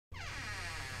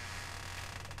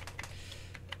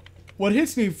What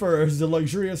hits me first is the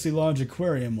luxuriously large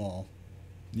aquarium wall.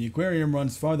 The aquarium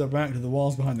runs farther back to the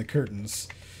walls behind the curtains.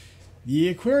 The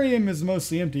aquarium is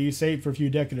mostly empty, save for a few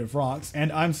decorative rocks,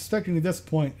 and I'm suspecting at this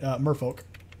point, merfolk.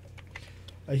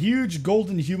 A huge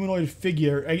golden humanoid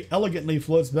figure elegantly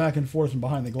floats back and forth from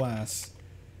behind the glass.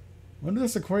 When does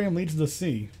this aquarium lead to the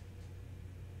sea?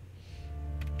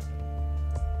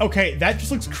 Okay, that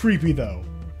just looks creepy, though.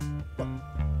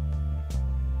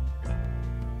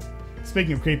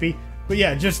 Speaking of creepy, but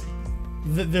yeah, just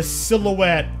the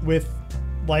silhouette with,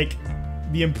 like,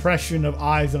 the impression of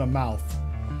eyes and a mouth.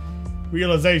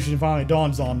 Realization finally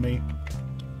dawns on me.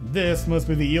 This must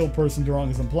be the eel person Durong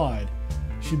has implied.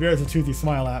 She bears a toothy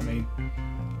smile at me.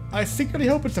 I secretly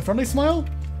hope it's a friendly smile,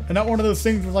 and not one of those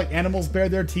things where, like, animals bare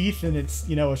their teeth and it's,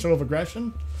 you know, a show of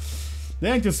aggression. The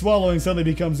act of swallowing suddenly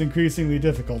becomes increasingly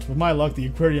difficult. With my luck, the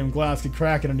aquarium glass could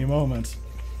crack at any moment.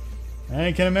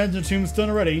 I can imagine a tombstone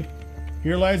already.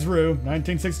 Here lies Rue,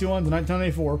 1961 to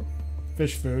 1994.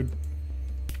 Fish food.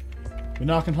 We're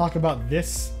not gonna talk about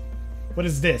this? What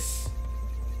is this?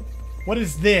 What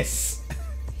is this?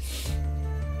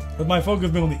 With my focus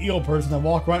being on the eel person, I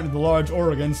walk right into the large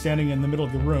Oregon standing in the middle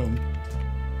of the room.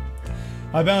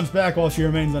 I bounce back while she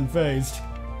remains unfazed.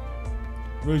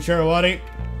 Rue Charawati.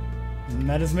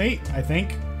 That is me, I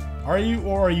think. Are you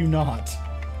or are you not?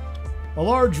 A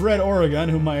large red Oregon,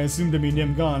 whom I assume to be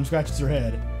nim'gann, scratches her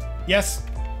head. Yes,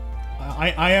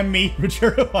 I am me, Rue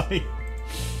Charawati.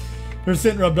 Her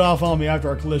scent rubbed off on me after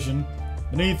our collision.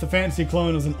 Beneath the fancy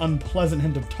cologne was an unpleasant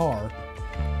hint of tar.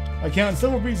 I count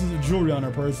several pieces of jewelry on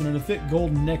her person and a thick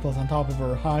golden necklace on top of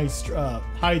her high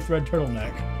thread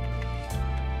turtleneck.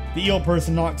 The eel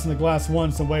person knocks on the glass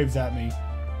once and waves at me.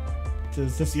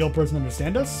 Does this eel person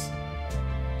understand us?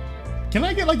 Can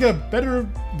I get like a better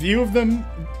view of them?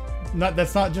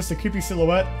 That's not just a creepy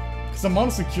silhouette? Because I'm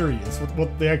honestly curious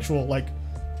what the actual, like,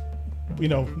 you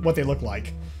know, what they look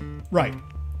like. Right.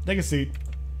 Take a seat.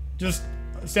 Just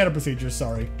standard procedure,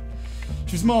 sorry.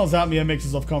 She smiles at me and makes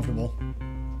herself comfortable.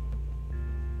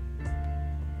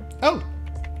 Oh!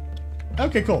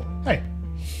 Okay, cool. Hey.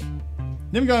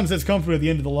 nim'gann sits comfortably at the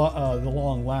end of the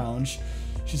long lounge.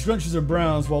 She scrunches her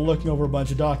brows while looking over a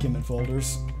bunch of document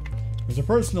folders. There's a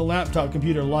personal laptop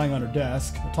computer lying on her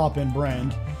desk, a top-end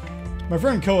brand. My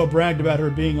friend Koa bragged about her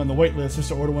being on the wait list just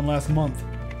to order one last month.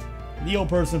 The eel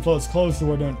person floats close to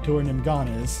where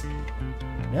nim'gann is.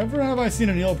 Never have I seen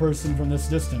an eel person from this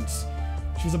distance.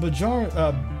 She's a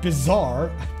bizarre...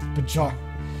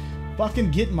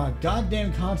 Fucking get my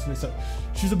goddamn consonants up.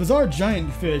 She's a bizarre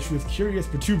giant fish with curious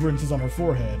protuberances on her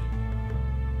forehead.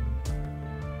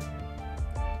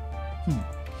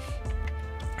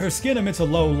 Her skin emits a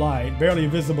low light, barely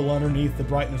visible underneath the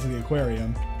brightness of the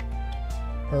aquarium.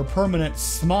 Her permanent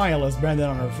smile is branded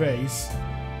on her face.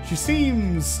 She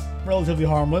seems relatively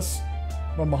harmless.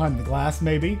 From behind the glass,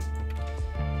 maybe.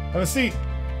 Have a seat.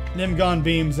 nim'gann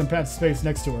beams and pats the space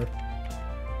next to her.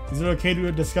 Is it okay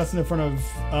to discuss in front of,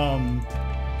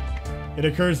 It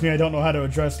occurs to me I don't know how to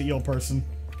address the eel person.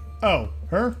 Oh,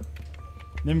 her?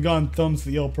 nim'gann thumbs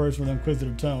the eel person with an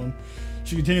inquisitive tone.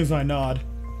 She continues when I nod.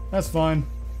 That's fine.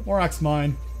 Morak's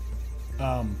mine.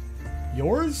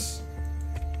 Yours?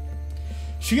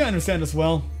 She can't understand us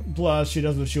well. Plus, she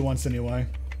does what she wants anyway.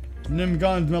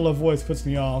 nim'gann's mellow voice puts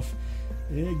me off.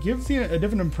 It gives me a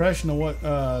different impression of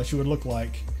what she would look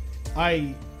like.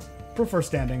 I prefer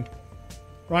standing.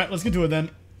 Right, let's get to it then.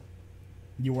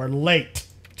 You are late.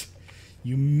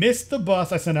 You missed the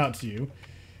bus I sent out to you.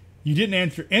 You didn't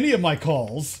answer any of my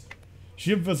calls.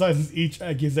 She emphasizes each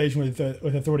accusation with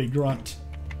authority grunt.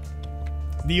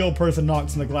 The eel person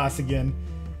knocks on the glass again.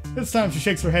 This time she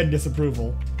shakes her head in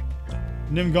disapproval.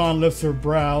 nim'gann lifts her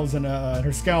brows and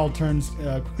her scowl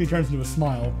quickly turns into a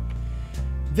smile.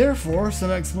 Therefore,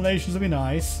 some explanations would be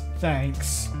nice.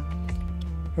 Thanks.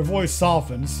 Her voice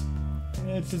softens.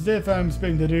 It's as if I'm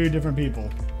speaking to two different people.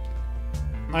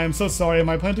 I am so sorry.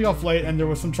 My plane took off late and there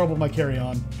was some trouble with my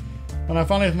carry-on. When I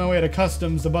finally found my way to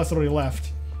customs, the bus had already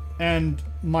left. And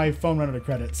my phone ran out of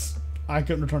credits. I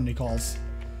couldn't return any calls.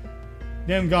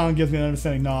 nim'gann gives me an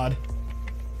understanding nod.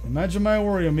 Imagine my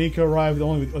worry when Mika arrived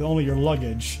with only your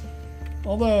luggage.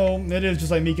 Although, it is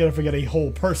just like Mika to forget a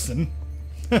whole person.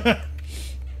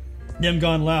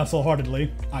 nim'gann laughs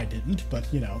wholeheartedly. I didn't, but,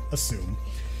 you know, assume.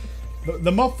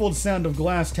 The muffled sound of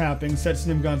glass tapping gets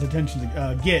nim'gann's attention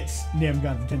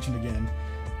again.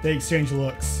 They exchange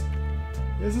looks.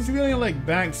 This is feeling like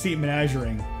backseat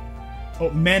menagering.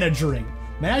 Oh, managering.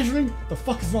 Managering? The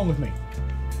fuck is wrong with me?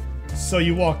 So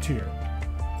you walked here.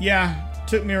 Yeah,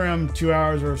 took me around 2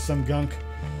 hours or some gunk.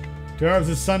 2 hours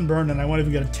of sunburn and I won't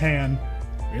even get a tan.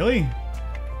 Really? It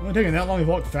wouldn't take that long to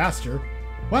walk faster.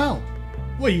 Wow.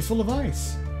 Wait, he's full of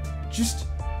ice. Just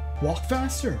walk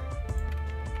faster.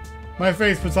 My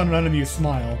face puts on an unamused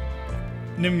smile.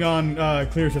 nim'gann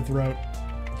clears her throat.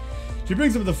 She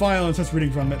brings up the file and starts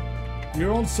reading from it.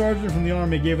 Your old sergeant from the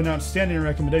army gave an outstanding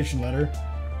recommendation letter.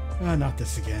 Not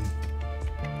this again.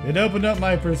 It opened up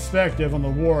my perspective on the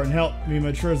war and helped me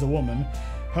mature as a woman.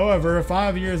 However,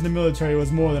 5 years in the military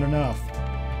was more than enough.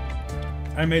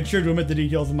 I made sure to omit the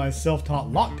details of my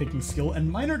self-taught lockpicking skill and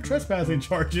minor trespassing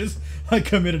charges I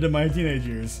committed in my teenage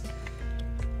years.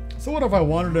 So what if I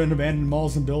wandered in abandoned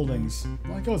malls and buildings?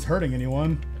 Like I was hurting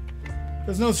anyone.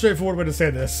 There's no straightforward way to say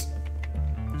this.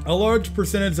 A large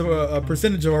percentage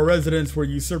of our residents were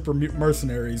usurper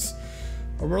mercenaries.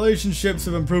 Our relationships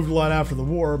have improved a lot after the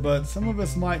war, but some of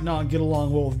us might not get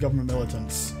along well with government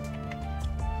militants.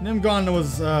 nim'gann,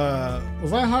 was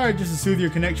I hired just to soothe your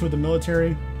connection with the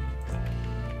military?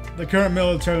 The current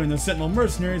military and the Sentinel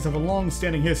mercenaries have a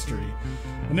long-standing history.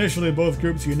 Initially, both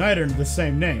groups united under the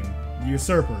same name, the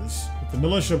Usurpers, with the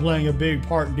militia playing a big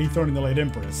part in dethroning the late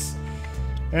Empress.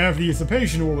 After the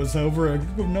Usurpation War was over, a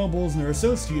group of nobles and their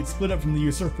associates split up from the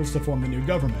Usurpers to form the new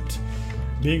government.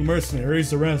 Being mercenaries,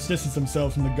 the rest distanced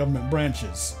themselves from the government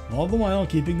branches, all the while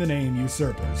keeping the name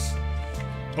Usurpers.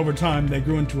 Over time, they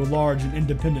grew into a large and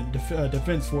independent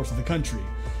defense force of the country.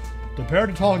 Compared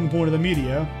to talking point of the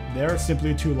media, they are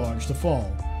simply too large to fall.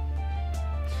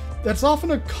 That's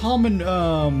often a common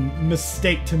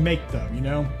mistake to make, though, you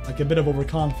know? Like a bit of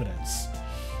overconfidence.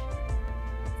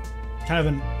 Kind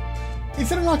of an...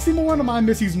 Is it an oxymoron, or am I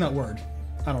misusing that word?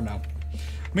 I don't know.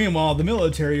 Meanwhile, the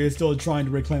military is still trying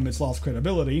to reclaim its lost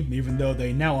credibility, even though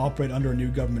they now operate under a new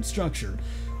government structure.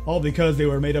 All because they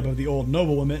were made up of the old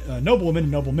noblewomen and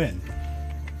noblemen.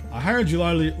 I hired you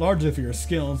largely for your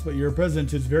skills, but your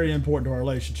presence is very important to our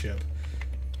relationship.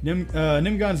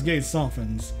 nim'gann's gaze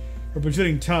softens. Her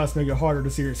protruding tusks make it harder to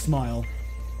see her smile.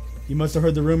 You must have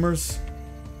heard the rumors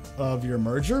of your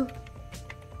merger?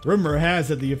 Rumor has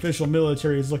it the official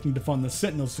military is looking to fund the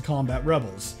Sentinels to combat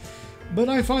rebels, but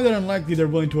I find it unlikely they're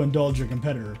willing to indulge your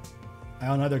competitor.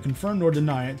 I'll neither confirm nor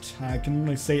deny it. I can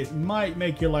only say it might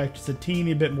make your life just a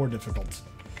teeny bit more difficult.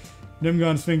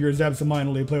 nim'gann's fingers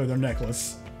absentmindedly play with her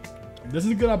necklace. This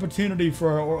is a good opportunity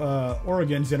for our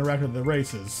Oregons to interact with the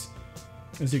races.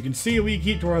 As you can see, we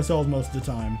keep to ourselves most of the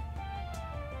time.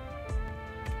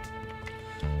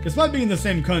 Despite being in the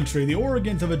same country, the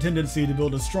Oregons have a tendency to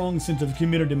build a strong sense of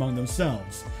community among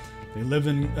themselves. They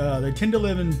tend to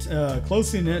live in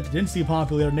closely knit, densely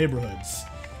populated neighborhoods.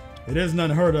 It isn't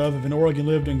unheard of if an Oregon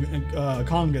lived in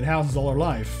congregate houses all her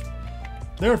life.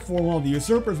 Therefore, while the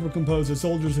Usurpers were composed of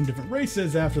soldiers from different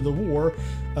races after the war,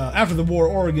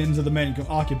 Oregons are the main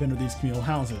occupant of these communal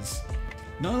houses.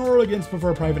 Non-Oregons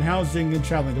prefer private housing and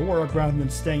traveling to work rather than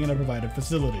staying in a provided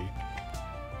facility.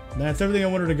 That's everything I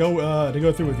wanted to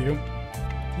go through with you.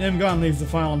 nim'gann leaves the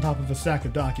file on top of a stack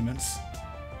of documents.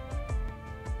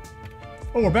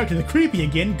 Oh, we're back to the creepy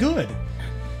again. Good.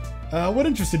 What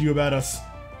interested you about us?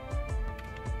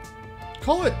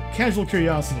 Call it casual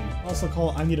curiosity. Also call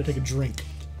it I need to take a drink.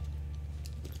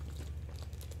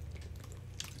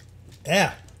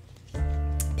 Yeah.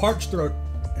 Parched throat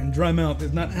and dry mouth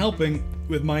is not helping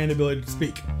with my inability to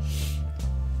speak.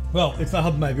 Well, it's not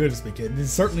helping my ability to speak. It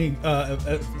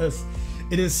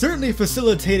is certainly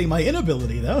facilitating my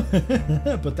inability, though.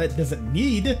 But that doesn't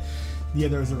need the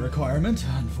other as a requirement,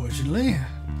 unfortunately.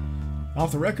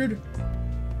 Off the record,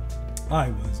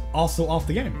 I was also off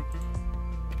the game.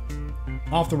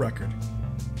 Off the record.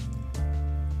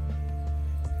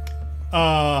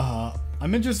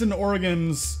 I'm interested in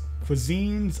Oregon's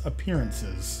cuisine's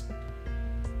appearances.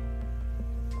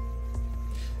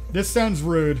 This sounds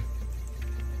rude.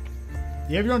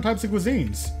 You have your own types of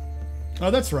cuisines.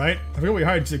 Oh, that's right. I forgot we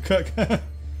hired you to cook.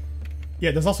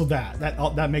 Yeah, there's also that.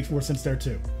 That makes more sense there,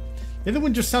 too. The other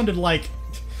one just sounded like...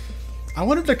 I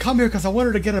wanted to come here because I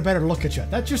wanted to get a better look at you.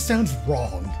 That just sounds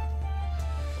wrong.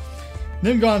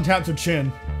 nim'gann taps her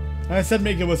chin. I said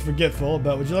Mika was forgetful,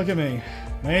 but would you look at me?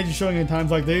 My age is showing in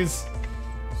times like these.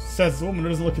 Says the woman who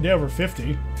doesn't look a day over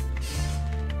 50.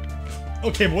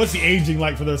 Okay, but what's the aging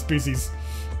like for those species?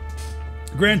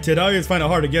 Granted, I always find it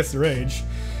hard to guess their age.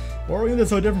 Oregons are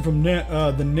so different from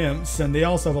the nymphs, and they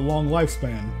also have a long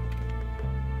lifespan.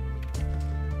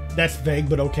 That's vague,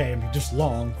 but okay. Just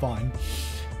long, fine.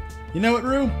 You know what,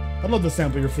 Rue? I'd love to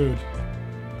sample your food.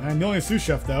 I'm the only sous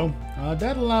chef, though.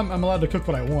 I'm allowed to cook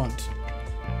what I want.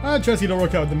 I trust you to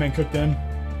work out with the main cook, then.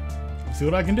 See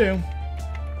what I can do.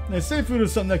 They say food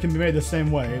is something that can be made the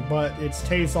same way, but its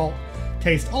taste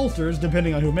alters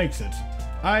depending on who makes it.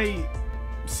 I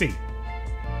see.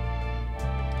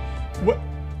 What?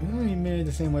 You made it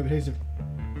the same way, but tasted...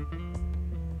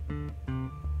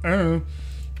 I don't know.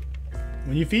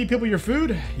 When you feed people your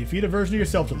food, you feed a version of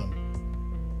yourself to them.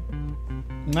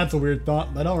 That's a weird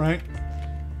thought, but alright.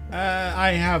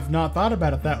 I have not thought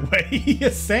about it that way.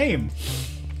 Same.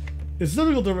 It's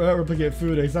difficult to replicate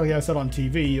food exactly how I said on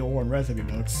TV or in recipe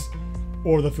books.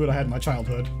 Or the food I had in my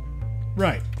childhood.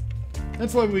 Right.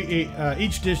 That's why we eat,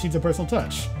 each dish needs a personal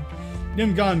touch.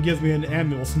 Nim'gann gives me an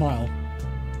amiable smile.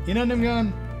 You know,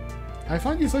 nim'gann, I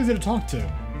find you so easy to talk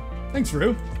to. Thanks,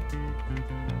 Rue.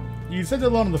 You said that a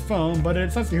lot on the phone, but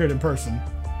it's nice to hear it in person.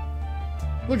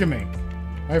 Look at me.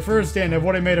 My first day and I've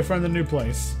already made a friend in the new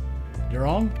place. You're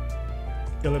wrong?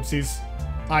 Ellipses.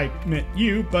 I meant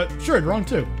you, but sure, you're wrong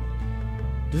too.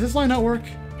 Does this line not work?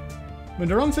 When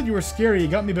Durong said you were scary, you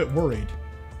got me a bit worried.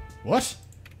 What?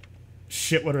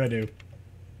 Shit, what did I do?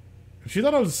 If she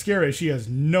thought I was scary, she has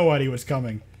no idea what's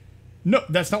coming. No,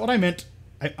 that's not what I meant.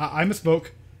 I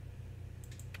misspoke.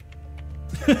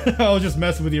 I was just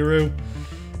messing with you, Rue.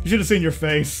 You should have seen your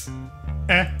face.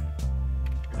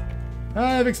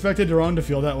 I've expected Durong to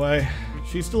feel that way.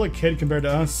 She's still a kid compared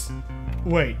to us.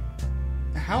 Wait,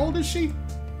 how old is she?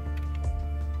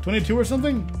 22 or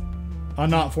something? A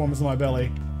knot forms in my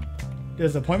belly.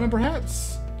 Disappointment,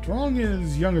 perhaps? Durong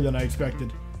is younger than I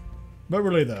expected. But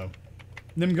really, though.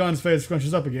 Nim'gann's face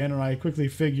scrunches up again, and I quickly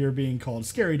figure being called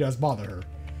scary does bother her.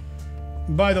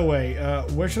 By the way,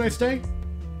 where should I stay?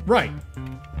 Right.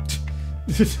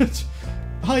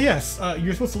 Ah, yes,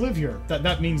 you're supposed to live here.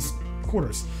 That means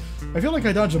quarters. I feel like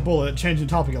I dodged a bullet, changing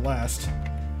topic at last.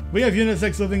 We have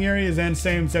unisex living areas and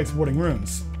same-sex boarding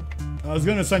rooms. I was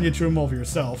going to send you to a room all for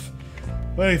yourself.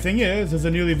 But the thing is, there's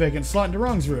a newly vacant slot in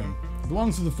Durong's room. It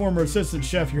belongs to the former assistant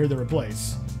chef you're here to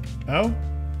replace. Oh?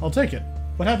 I'll take it.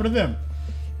 What happened to them?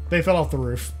 They fell off the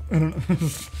roof.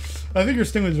 I think your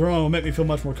staying with Durong will make me feel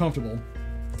much more comfortable.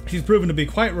 She's proven to be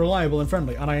quite reliable and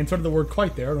friendly, and I inserted the word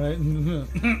quite there, right?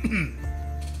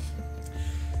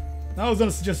 I was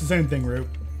going to suggest the same thing, Root.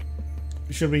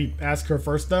 Should we ask her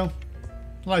first, though?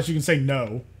 Unless you can say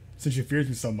no, since she fears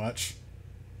me so much.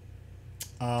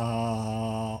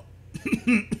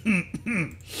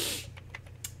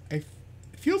 It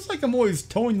feels like I'm always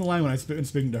towing the line when I'm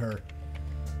speaking to her.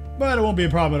 But it won't be a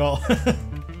problem at all.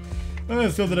 I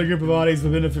just feel that a group of bodies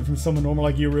would benefit from someone normal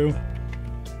like you, Rue.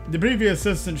 The previous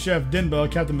assistant chef, Dinba,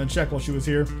 kept them in check while she was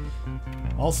here.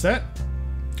 All set?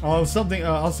 I'll have something,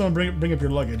 I'll someone bring up your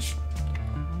luggage.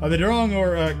 Either Durong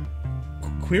or,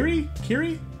 Query?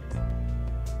 Kiri?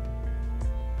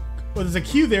 Well, there's a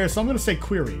Q there, so I'm gonna say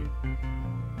Query.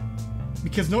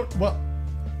 Because normally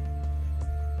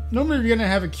you're gonna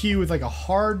have a Q with like a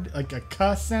hard, like a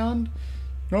cuss sound.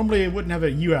 Normally it wouldn't have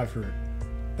a U after it.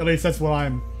 At least that's what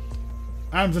I'm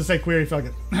gonna say Query. If I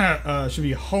could, should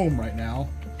be home right now.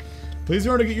 Please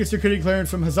remember to get your security clearance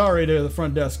from Hazari to the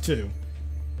front desk too.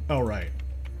 All right.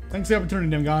 Thanks for the opportunity,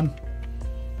 Nim'gann.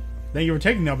 Thank you for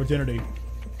taking the opportunity.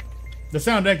 The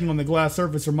sound echoing on the glass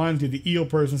surface reminds me of the eel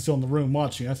person still in the room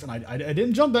watching us, and I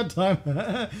didn't jump that time.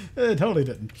 I totally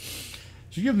didn't.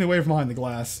 She gives me away from behind the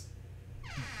glass.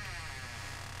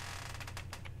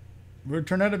 It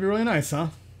turned out to be really nice, huh?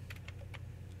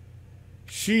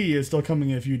 She is still coming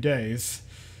in a few days.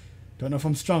 Don't know if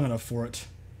I'm strong enough for it.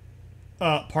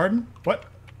 Pardon? What?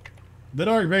 The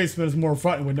dark basement is more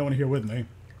frightening with no one here with me.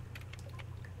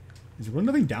 Is there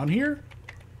nothing down here?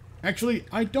 Actually,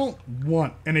 I don't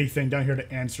want anything down here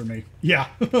to answer me. Yeah.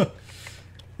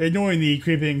 Ignoring the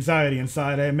creepy anxiety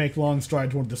inside, I make long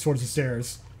strides toward the sorts of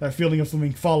stairs. That feeling of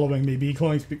something following me, being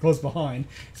close behind.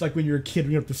 It's like when you're a kid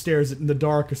running up the stairs in the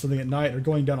dark or something at night, or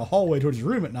going down a hallway towards your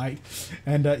room at night,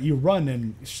 and you run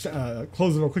and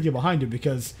close the door quickly behind you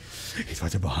because it's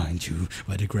right there behind you,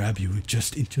 ready to grab you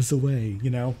just inches away,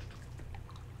 you know?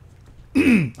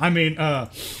 I mean,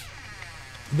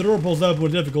 the door pulls up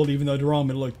with difficulty, even though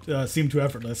Durong seemed too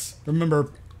effortless.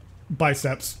 Remember,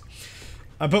 biceps.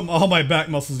 I put all my back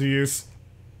muscles to use.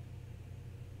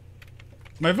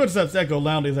 My footsteps echo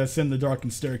loudly as I ascend the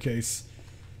darkened staircase.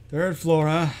 Third floor,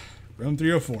 huh? Room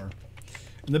 304.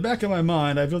 In the back of my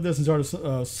mind, I feel this is the start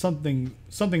of something.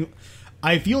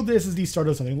 I feel this is the start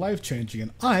of something life-changing,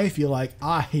 and I feel like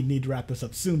I need to wrap this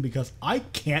up soon because I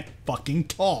can't fucking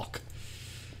talk.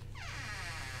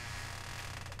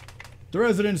 The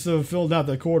residents have filled out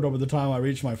the corridor by the time I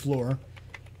reach my floor.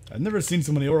 I've never seen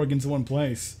so many organs in one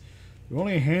place. There were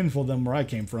only a handful of them where I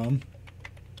came from.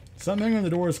 Some hanging on the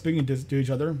door speaking to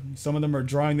each other. Some of them are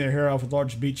drying their hair off with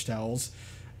large beach towels.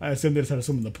 I assume they just had to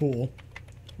swim in the pool.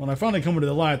 When I finally come into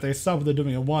the light, they stop what they're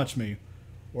doing and watch me.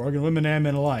 Oregon women and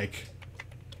men alike.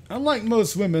 Unlike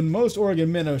most women, most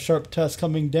Oregon men have sharp tusks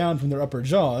coming down from their upper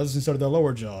jaws instead of their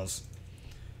lower jaws.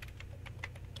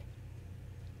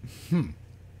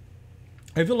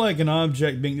 I feel like an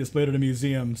object being displayed at a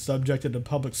museum, subjected to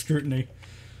public scrutiny.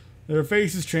 Their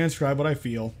faces transcribe what I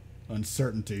feel.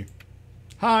 Uncertainty.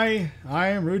 Hi, I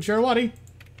am Rue Charawati.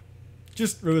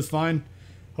 Just Rue is fine.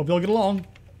 Hope you'll get along.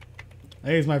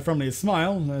 I use my friendliest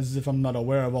smile, as if I'm not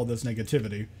aware of all this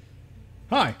negativity.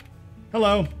 Hi.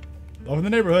 Hello. Welcome to the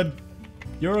neighborhood.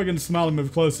 Jorgen smiled and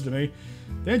moved closer to me.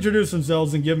 They introduce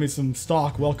themselves and give me some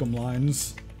stock welcome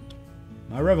lines.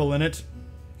 I revel in it.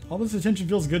 All this attention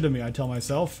feels good to me, I tell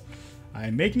myself. I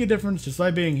am making a difference just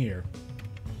by being here.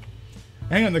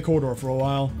 I hang out in the corridor for a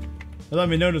while. Without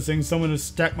me noticing, someone has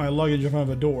stacked my luggage in front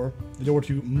of a door. The door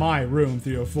to my room,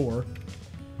 304.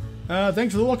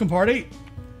 Thanks for the welcome party.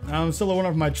 I'm still a one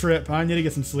for my trip. I need to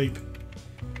get some sleep.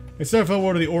 I step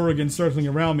forward to the Oregon circling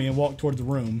around me and walk towards the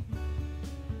room.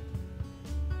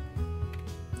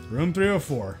 Room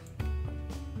 304.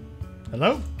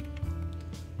 Hello?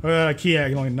 A key I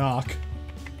can only knock.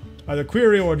 Either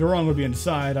Query or Durong would be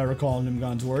inside, I recall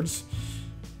nim'gann's words.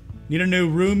 Need a new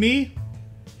roomie?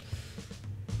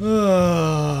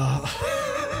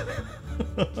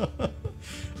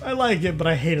 I like it, but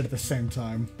I hate it at the same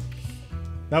time.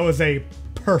 That was a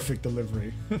perfect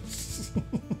delivery.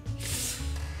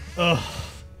 Ugh.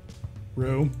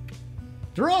 Room.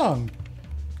 Durong!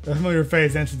 A familiar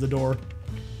face answered the door.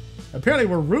 Apparently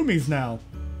we're roomies now.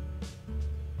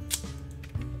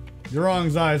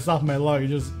 Durong's eyes stopped my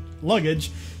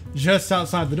luggage just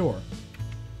outside the door.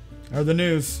 I heard the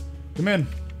news. Come in.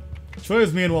 She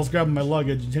waves me in whilst grabbing my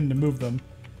luggage, intending to move them.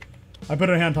 I put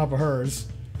her hand on top of hers.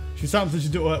 She stops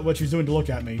what she's doing to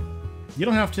look at me. You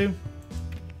don't have to.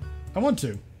 I want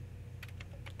to.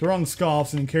 Durong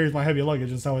scoffs and carries my heavy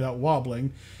luggage inside without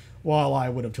wobbling, while I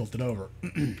would have tilted over.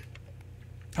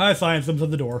 I sigh and slips at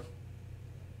the door.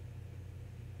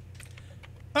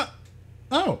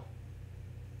 Oh.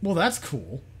 Well, that's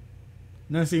cool.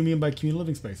 Now see me by communal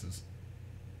living spaces.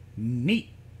 Neat.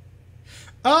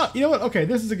 You know what? Okay,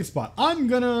 this is a good spot. I'm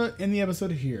gonna end the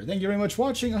episode here. Thank you very much for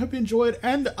watching. I hope you enjoyed.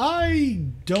 And I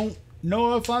don't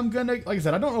know if I'm gonna, like I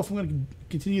said, I don't know if I'm gonna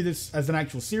continue this as an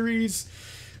actual series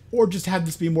or just have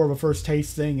this be more of a first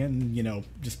taste thing and, you know,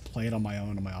 just play it on my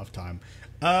own on my off time.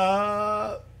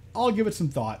 I'll give it some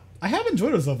thought. I have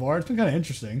enjoyed it so far. It's been kind of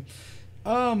interesting.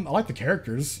 I like the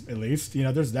characters, at least. You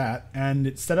know, there's that. And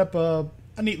it set up a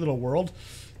neat little world.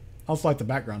 I also like the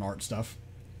background art stuff.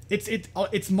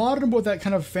 It's modern with that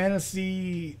kind of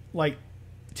fantasy like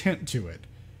tint to it,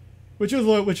 which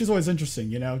is always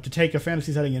interesting, you know, to take a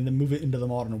fantasy setting and then move it into the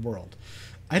modern world.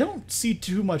 I don't see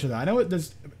too much of that. I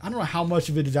don't know how much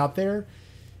of it is out there,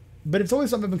 but it's always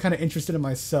something I've been kind of interested in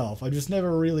myself. I just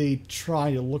never really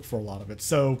tried to look for a lot of it.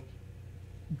 So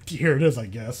here it is, I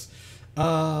guess.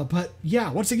 But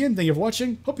yeah, once again, thank you for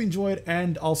watching. Hope you enjoyed,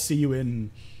 and I'll see you in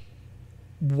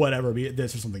whatever, be it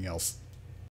this or something else.